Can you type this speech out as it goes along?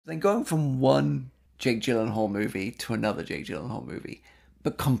Then going from one Jake Gyllenhaal movie to another Jake Gyllenhaal movie,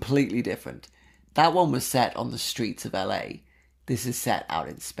 but completely different. That one was set on the streets of LA. This is set out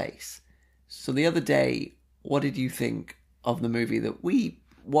in space. So the other day, what did you think of the movie that we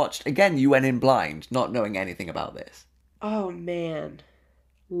watched? Again, you went in blind, not knowing anything about this. Oh man.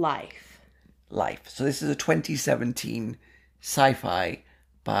 Life. Life. So this is a 2017 sci-fi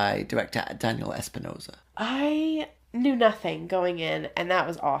by director Daniel Espinosa. I knew nothing going in, and that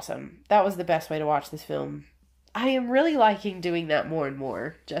was awesome. That was the best way to watch this film. I am really liking doing that more and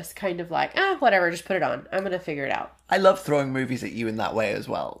more. Just kind of like, whatever, just put it on. I'm going to figure it out. I love throwing movies at you in that way as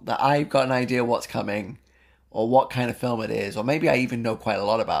well. That I've got an idea what's coming, or what kind of film it is, or maybe I even know quite a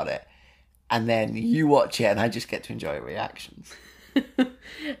lot about it. And then you watch it and I just get to enjoy reactions.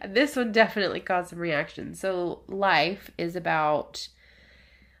 This one definitely caused some reactions. So Life is about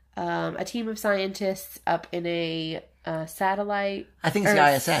a team of scientists up in a satellite. I think it's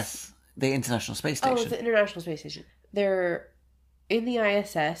the ISS, the International Space Station. Oh, it's the International Space Station. They're in the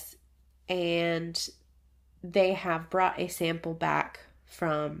ISS, and they have brought a sample back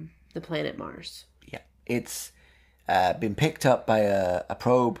from the planet Mars. Yeah, it's been picked up by a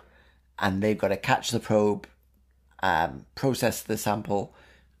probe, and they've got to catch the probe, process the sample,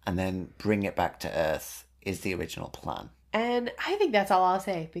 and then bring it back to Earth is the original plan. And I think that's all I'll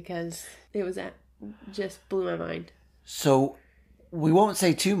say, because it was just blew my mind. So we won't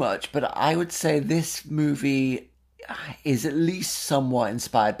say too much, but I would say this movie is at least somewhat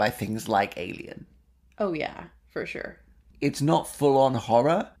inspired by things like Alien. Oh yeah, for sure. It's not full-on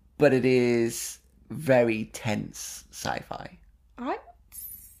horror, but it is very tense sci-fi.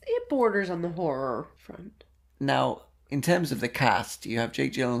 It borders on the horror front. Now, in terms of the cast, you have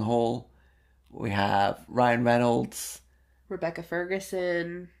Jake Gyllenhaal, we have Ryan Reynolds, Rebecca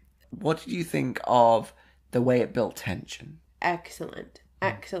Ferguson. What did you think of the way it built tension? Excellent.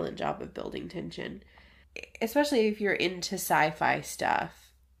 Excellent job of building tension. Especially if you're into sci-fi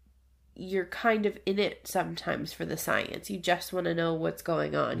stuff. You're kind of in it sometimes for the science. You just want to know what's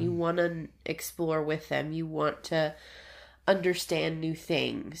going on. You want to explore with them. You want to understand new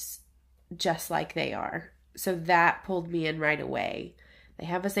things just like they are. So that pulled me in right away. They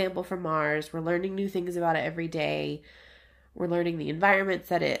have a sample from Mars. We're learning new things about it every day. We're learning the environments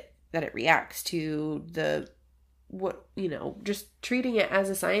that it reacts to, just treating it as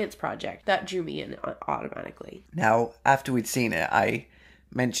a science project. That drew me in automatically. Now, after we'd seen it, I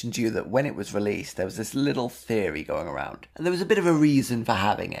mentioned to you that when it was released, there was this little theory going around. And there was a bit of a reason for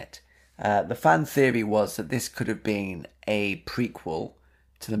having it. The fan theory was that this could have been a prequel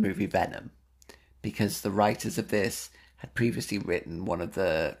to the movie Venom, because the writers of this had previously written one of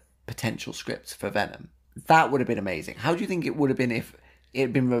the potential scripts for Venom. That would have been amazing. How do you think it would have been if it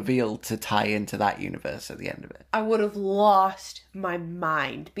had been revealed to tie into that universe at the end of it? I would have lost my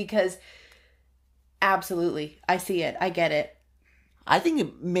mind, because absolutely, I see it. I get it. I think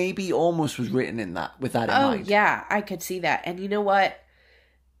it maybe almost was written with that in mind. Oh, yeah, I could see that. And you know what?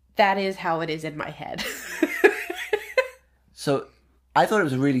 That is how it is in my head. So, I thought it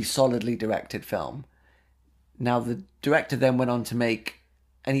was a really solidly directed film. Now, the director then went on to make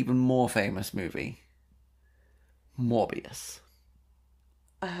an even more famous movie, Morbius.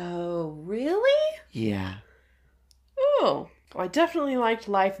 Oh, really? Yeah. Oh, well, I definitely liked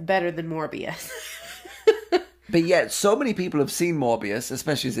Life better than Morbius. But yet, so many people have seen Morbius,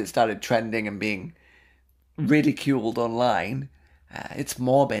 especially as it started trending and being ridiculed online. It's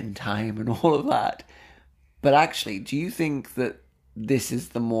Morbin time and all of that. But actually, do you think that this is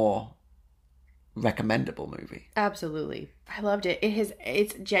the more recommendable movie? Absolutely. I loved it.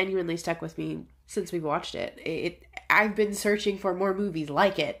 It's genuinely stuck with me since we've watched it. I've been searching for more movies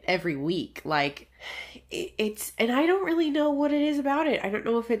like it every week. And I don't really know what it is about it. I don't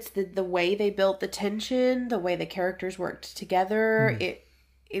know if it's the way they built the tension, the way the characters worked together.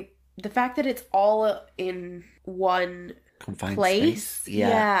 The fact that it's all in one Confined place. Space.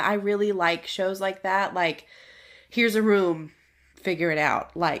 Yeah. I really like shows like that. Like, here's a room, figure it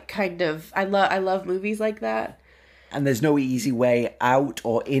out. I love movies like that. And there's no easy way out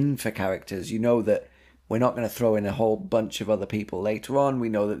or in for characters. You know that we're not going to throw in a whole bunch of other people later on. We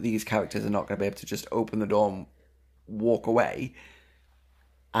know that these characters are not going to be able to just open the door and walk away.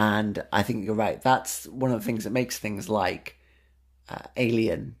 And I think you're right. That's one of the things that makes things like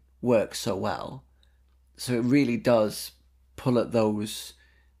Alien work so well. So it really does pull at those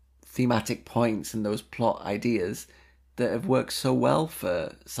thematic points and those plot ideas that have worked so well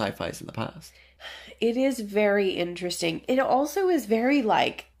for sci-fis in the past. It is very interesting. It also is very,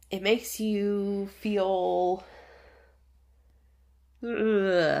 it makes you feel...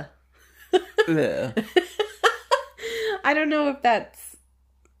 Ugh. Ugh. I don't know if that's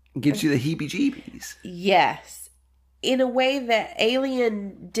Gives you the heebie-jeebies. Yes. In a way that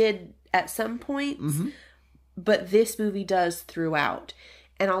Alien did at some points, but this movie does throughout.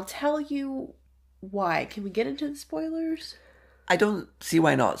 And I'll tell you why. Can we get into the spoilers? I don't see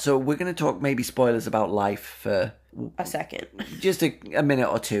why not. So we're going to talk maybe spoilers about Life for... a second. Just a minute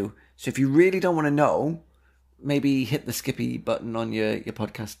or two. So if you really don't want to know, maybe hit the skippy button on your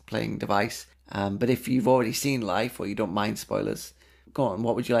podcast playing device. But if you've already seen Life or you don't mind spoilers, go on.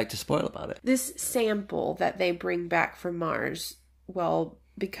 What would you like to spoil about it? This sample that they bring back from Mars, well,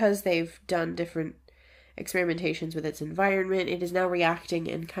 because they've done different experimentations with its environment, it is now reacting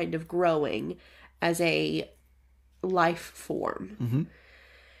and kind of growing as a life form. Mm-hmm.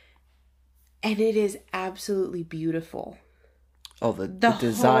 And it is absolutely beautiful. Oh, the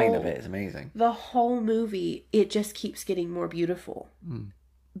design of it is amazing. The whole movie, it just keeps getting more beautiful.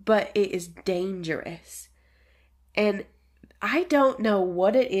 But it is dangerous. And I don't know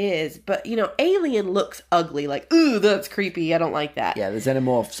what it is, but, you know, Alien looks ugly. Like, ooh, that's creepy. I don't like that. Yeah, the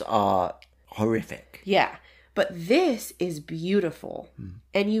xenomorphs are horrific. Yeah. But this is beautiful.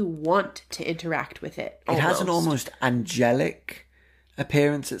 And you want to interact with it. It has an almost angelic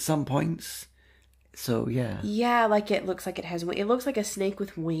appearance at some points. So, yeah. Yeah, like it looks like it has... It looks like a snake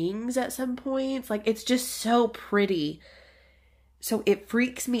with wings at some points. Like, it's just so pretty. So it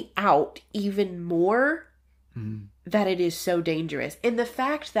freaks me out even more that it is so dangerous. And the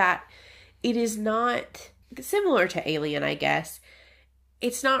fact that it is not... Similar to Alien, I guess.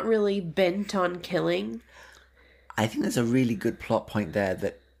 It's not really bent on killing. I think there's a really good plot point there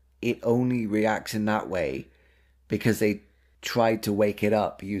that it only reacts in that way because they tried to wake it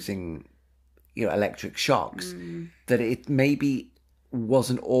up using... electric shocks, that it maybe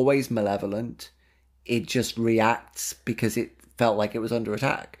wasn't always malevolent. It just reacts because it felt like it was under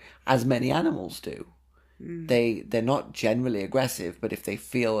attack, as many animals do. They're not generally aggressive, but if they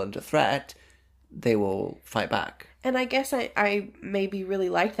feel under threat, they will fight back. And I guess I maybe really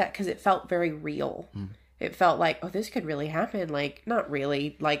liked that because it felt very real. It felt like, oh, this could really happen. Like, not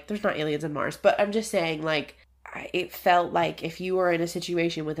really. Like, there's not aliens on Mars. But I'm just saying, like, it felt like if you were in a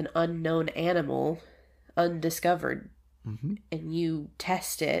situation with an unknown animal, undiscovered, and you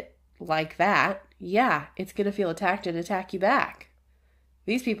test it like that, yeah, it's going to feel attacked and attack you back.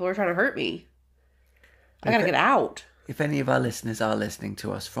 These people are trying to hurt me. I got to get out. If any of our listeners are listening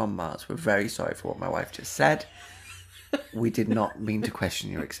to us from Mars, we're very sorry for what my wife just said. We did not mean to question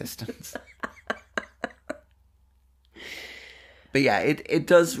your existence. But yeah, it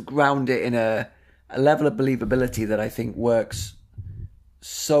does ground it in a level of believability that I think works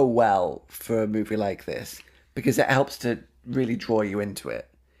so well for a movie like this, because it helps to really draw you into it.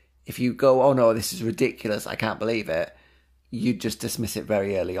 If you go, oh no, this is ridiculous, I can't believe it, you just dismiss it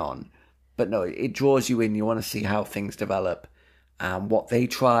very early on. But no, it draws you in. You want to see how things develop, what they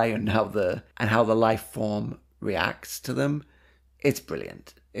try, and how the life form reacts to them. It's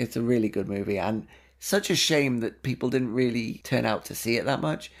brilliant. It's a really good movie, and such a shame that people didn't really turn out to see it that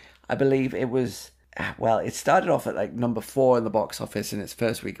much. I believe it was... Well, it started off at like number 4 in the box office in its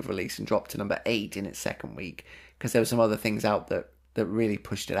first week of release and dropped to number 8 in its second week because there were some other things out that really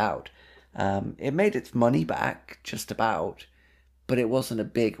pushed it out. It made its money back, just about, but it wasn't a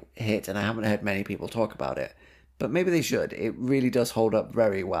big hit, and I haven't heard many people talk about it. But maybe they should. It really does hold up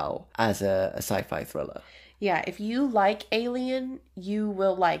very well as a sci-fi thriller. Yeah, if you like Alien, you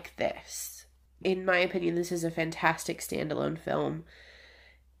will like this. In my opinion, this is a fantastic standalone film.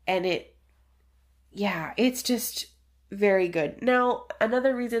 And it's just very good. Now,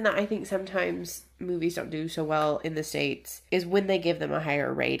 another reason that I think sometimes movies don't do so well in the States is when they give them a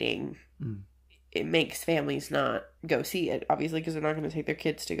higher rating. It makes families not go see it, obviously, because they're not going to take their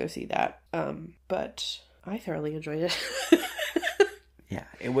kids to go see that. But I thoroughly enjoyed it. Yeah,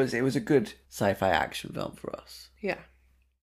 it was a good sci-fi action film for us. Yeah.